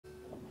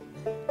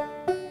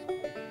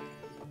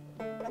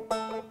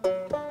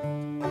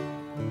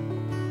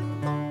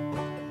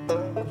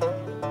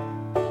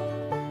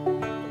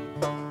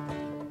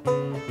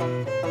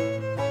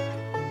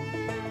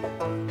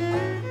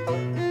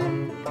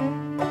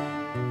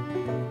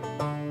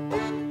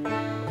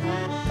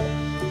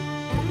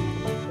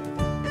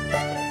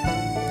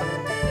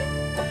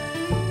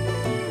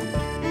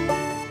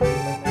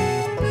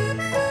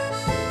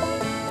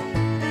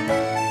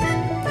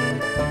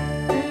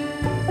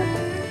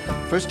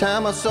First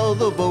time I saw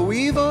the Boll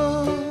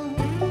Weevil,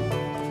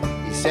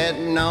 he's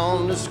sitting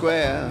on the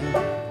square.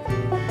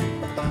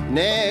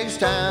 Next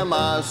time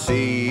I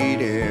seen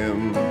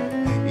him,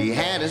 he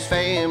had his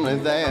family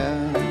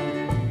there.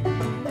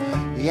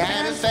 He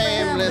had his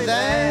family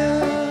there.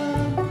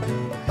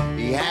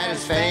 He had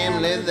his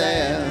family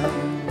there.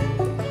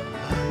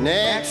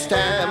 Next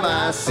time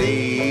I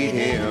seen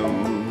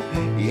him,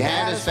 he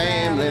had his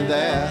family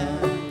there.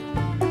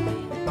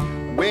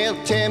 Well,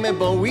 tell me,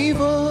 Boll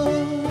Weevil,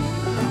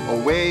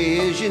 where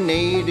is your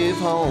native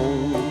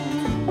home?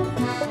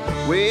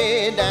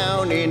 Way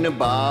down in the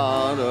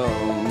bottom,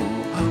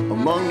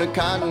 among the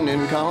cotton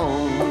and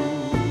corn.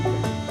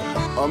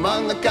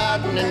 Among the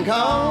cotton and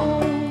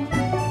corn.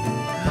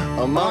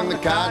 Among the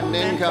cotton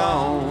and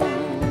corn.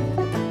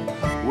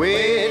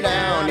 Way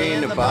down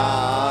in the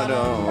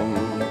bottom,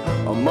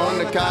 among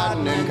the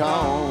cotton and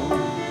corn.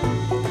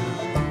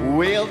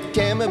 Well,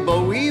 tell me,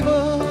 Boll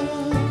Weevil,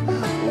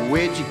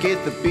 where'd you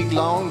get the big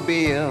long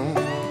bill?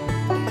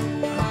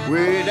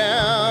 Way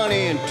down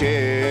in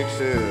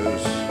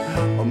Texas,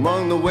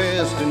 among the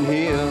western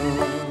hills.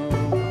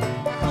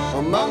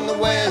 Among the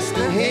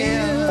western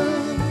hills.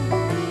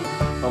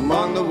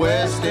 Among the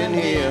western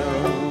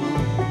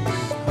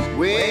hills.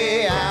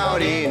 Way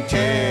out in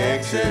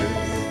Texas,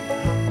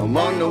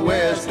 among the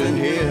western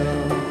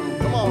hills.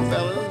 Come on,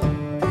 fellas.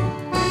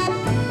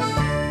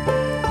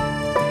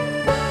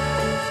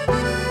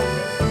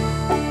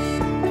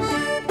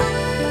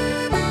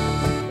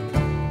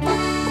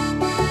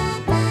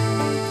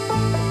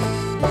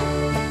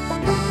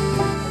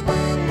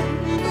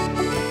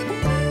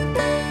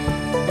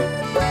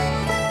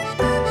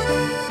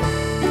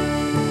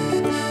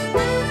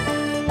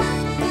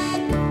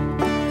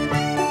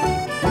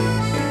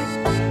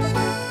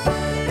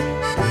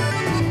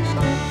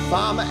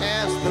 Farmer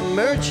asked the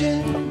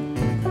merchant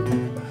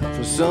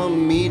for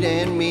some meat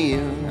and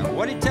meal. Now,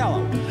 what'd he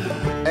tell him?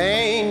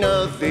 Ain't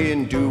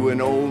nothing doing,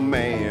 old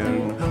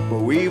man.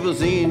 Boll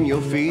Weevil's in your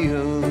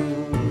field.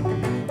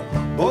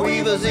 Boll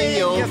Weevil's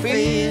in your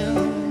field.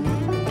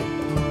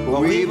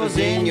 Boll Weevil's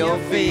in your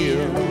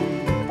field.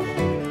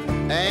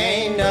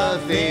 Ain't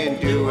nothing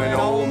doing,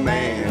 old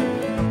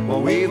man.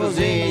 Boll Weevil's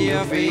in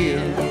your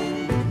field.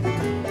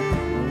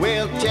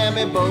 Well, tell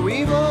me, Boll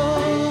Weevil,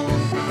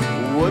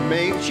 what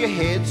makes your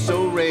head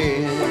so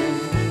red?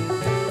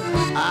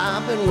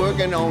 I've been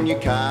working on your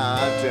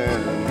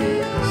cotton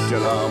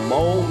till I'm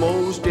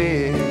almost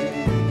dead.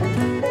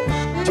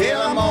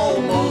 Till I'm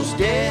almost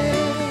dead.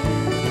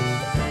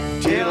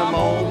 Till I'm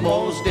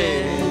almost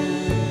dead.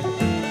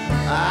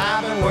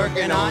 I've been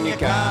working on your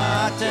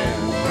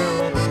cotton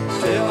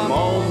till I'm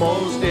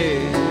almost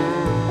dead.